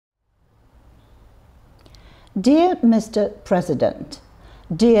Dear Mr. President,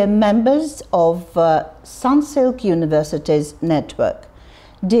 dear members of Sunsilk University's network,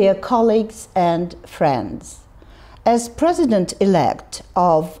 dear colleagues and friends, as President-elect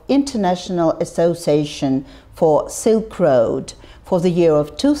of International Association for Silk Road for the year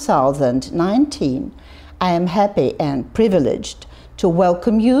of 2019, I am happy and privileged to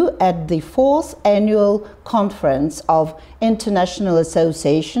welcome you at the 4th Annual Conference of International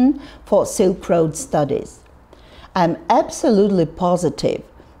Association for Silk Road Studies. I am absolutely positive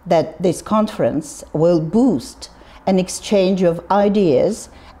that this conference will boost an exchange of ideas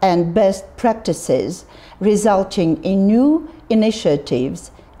and best practices, resulting in new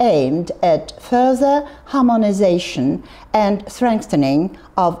initiatives aimed at further harmonization and strengthening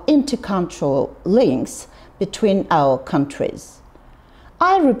of intercultural links between our countries.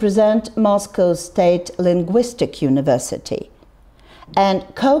 I represent Moscow State Linguistic University, and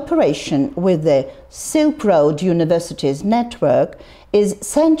cooperation with the Silk Road Universities network is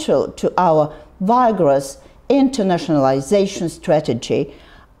central to our vigorous internationalization strategy,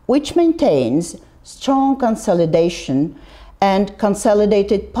 which maintains strong consolidation and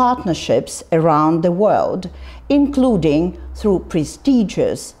consolidated partnerships around the world, including through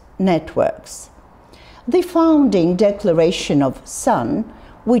prestigious networks. The founding declaration of SUN,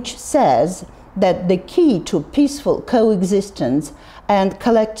 which says that the key to peaceful coexistence and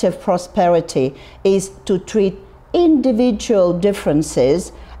collective prosperity is to treat individual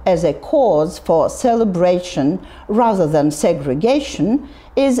differences as a cause for celebration rather than segregation,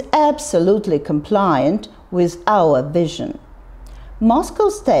 is absolutely compliant with our vision. Moscow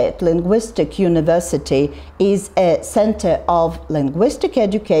State Linguistic University is a center of linguistic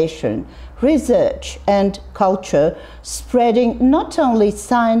education, research and culture, spreading not only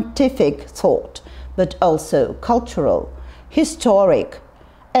scientific thought, but also cultural, historic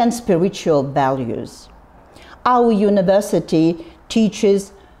and spiritual values. Our university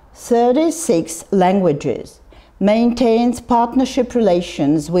teaches 36 languages, maintains partnership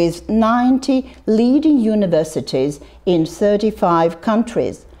relations with 90 leading universities in 35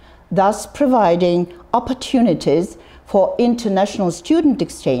 countries, thus providing opportunities for international student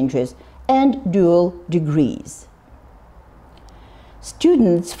exchanges and dual degrees.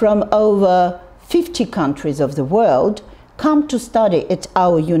 Students from over 50 countries of the world come to study at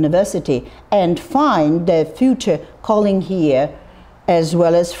our university and find their future calling here, as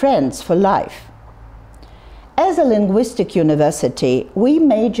well as friends for life. As a linguistic university, we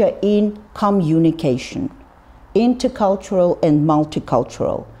major in communication, intercultural and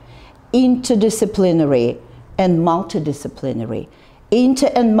multicultural, interdisciplinary and multidisciplinary,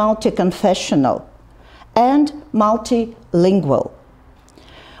 inter and multi-confessional, and multilingual,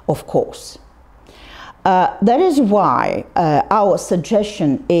 of course. That is why our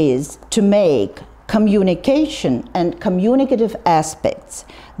suggestion is to make communication and communicative aspects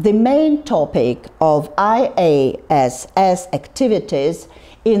the main topic of IASS activities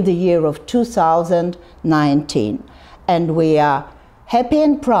in the year of 2019. And we are happy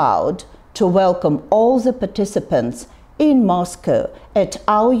and proud to welcome all the participants in Moscow at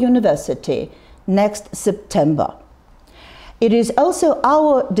our university next September. It is also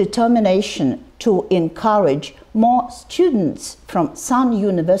our determination to encourage more students from Sun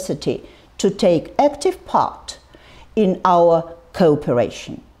University to take active part in our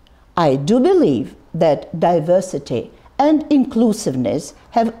cooperation. I do believe that diversity and inclusiveness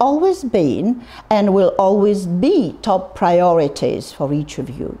have always been and will always be top priorities for each of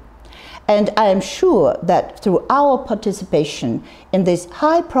you. And I am sure that through our participation in this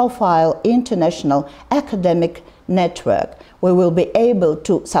high-profile international academic network, we will be able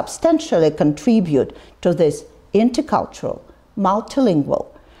to substantially contribute to this intercultural, multilingual,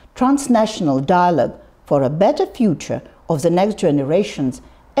 transnational dialogue for a better future of the next generations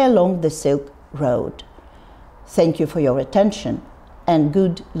along the Silk Road. Thank you for your attention and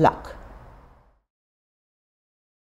good luck.